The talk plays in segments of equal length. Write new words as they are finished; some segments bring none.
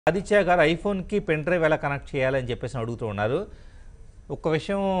ఆదిత్య గారు ఐఫోన్‌కి pen drive ఎలా connect చేయాలని చెప్పేసి అడుగుతూ ఉన్నారు. ఒక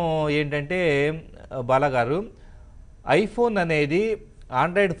విషయం ఏంటంటే బాలా గారు, ఐఫోన్ అనేది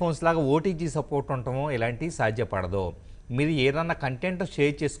ఆండ్రాయిడ్ ఫోన్స్ లాగా ఓటీజీ సపోర్ట్ ఉండటమో ఇలాంటివి సాధ్యపడదు. మీరు ఏదన్నా కంటెంట్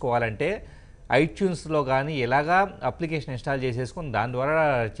షేర్ చేసుకోవాలంటే ఐట్యూన్స్‌లో గానీ ఇలాగా అప్లికేషన్ ఇన్‌స్టాల్ చేసేసుకొని దాని ద్వారా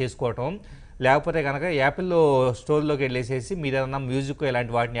చేసుకోవటం. లేకపోతే కనుక యాపిల్‌లో స్టోర్‌లోకి వెళ్ళేసేసి మీరేదన్నా మ్యూజిక్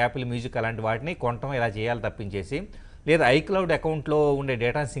ఇలాంటి వాటిని యాపిల్ మ్యూజిక్ అలాంటి వాటిని కొనటం ఇలా చేయాలి తప్పించేసి, లేదా ఐక్లౌడ్ అకౌంట్లో ఉండే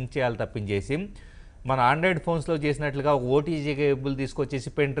డేటాను సింక్ చేయాలి తప్పించేసి, మన ఆండ్రాయిడ్ ఫోన్స్‌లో చేసినట్లుగా ఒక ఓటీజీ కేబుల్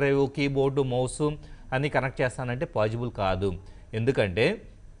తీసుకొచ్చేసి పెన్ డ్రైవ్, కీబోర్డు, మౌసు అన్నీ కనెక్ట్ చేస్తానంటే పాజిబుల్ కాదు. ఎందుకంటే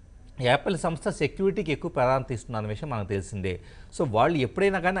యాపిల్ సంస్థ సెక్యూరిటీకి ఎక్కువ ప్రాధాన్యత ఇస్తుందన్న విషయం మనకు తెలిసిందే. సో వాళ్ళు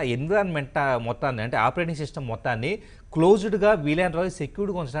ఎప్పుడైనా కానీ ఆ ఎన్విరాన్మెంట్ మొత్తాన్ని అంటే ఆపరేటింగ్ సిస్టమ్ మొత్తాన్ని క్లోజ్డ్గా వీలైన రోజు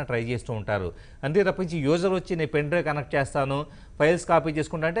సెక్యూర్డ్గా ఉంచడానికి ట్రై చేస్తూ ఉంటారు. అంతే తప్పించి యూజర్ వచ్చి నేను పెన్ డ్రైవ్ కనెక్ట్ చేస్తాను, ఫైల్స్ కాపీ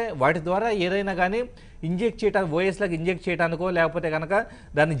చేసుకుంటా అంటే వాటి ద్వారా ఏదైనా కానీ ఇంజెక్ట్ చేయడానికి ఓఎస్లాగా ఇంజెక్ట్ చేయడానికో లేకపోతే కనుక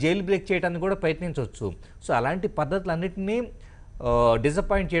దాన్ని జైల్ బ్రేక్ చేయడానికి కూడా ప్రయత్నించవచ్చు. సో అలాంటి పద్ధతులన్నింటినీ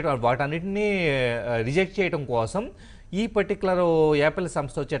డిసప్పాయింట్ చేయడం, వాటన్నిటిని రిజెక్ట్ చేయడం కోసం ఈ పర్టికులర్ యాపిల్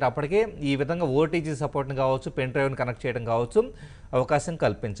సంస్థ వచ్చేటప్పటికే ఈ విధంగా ఓటీజీ సపోర్ట్ని కావచ్చు, పెన్ డ్రైవ్ని కనెక్ట్ చేయడం కావచ్చు అవకాశం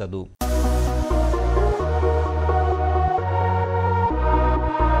కల్పించదు.